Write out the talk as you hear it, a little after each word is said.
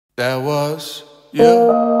There was you,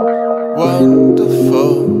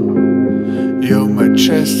 wonderful. Your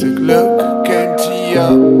majestic look gained the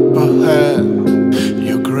upper hand.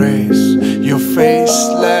 Your grace, your face,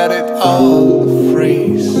 let it all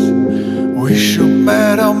freeze. We should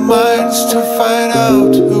met our minds to find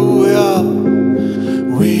out who we are.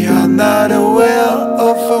 We are not aware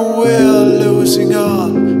of when we're losing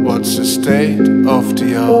all. What's the state of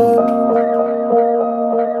the art?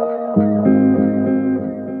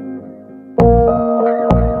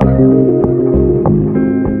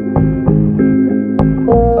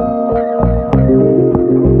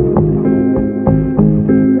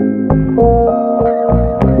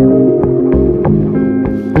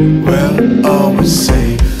 We're always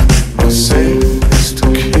safe, more safe is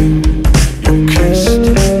the king. You kissed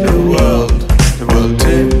the world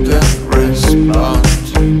didn't respond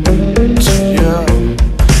to you.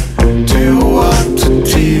 Do you want to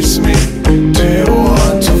tease me? Do you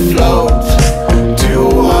want to float? Do you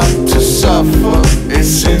want to suffer? It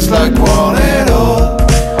seems like one and all.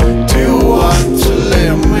 Do you want to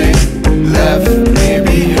leave me, left me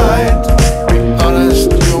behind? Be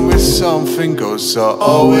honest, you miss something, ghosts are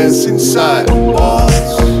always inside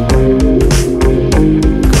walls.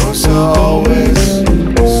 Ghosts are always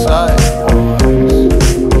inside walls.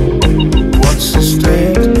 What's the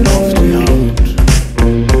state of the art?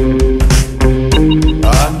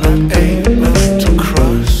 I'm not able to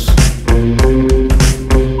cross.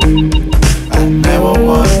 I never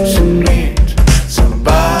want to meet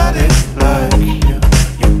somebody like you.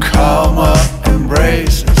 You call my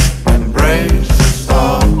embraces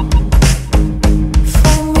all.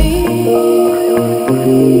 For me,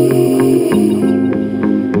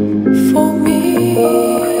 for me,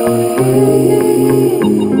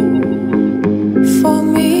 for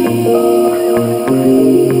me,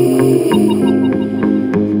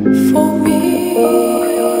 for me.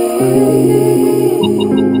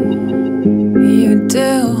 You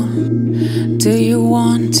do you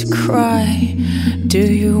want to cry? Do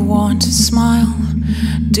you want to smile?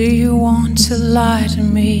 Do you want to lie to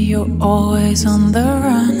me? You're always on the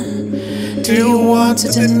run. Do you want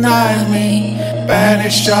to deny me?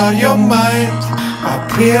 Banish all your mind.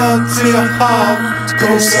 Appeal to your heart.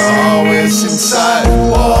 Ghosts are always inside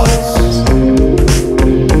walls.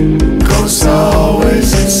 Ghosts are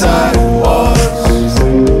always inside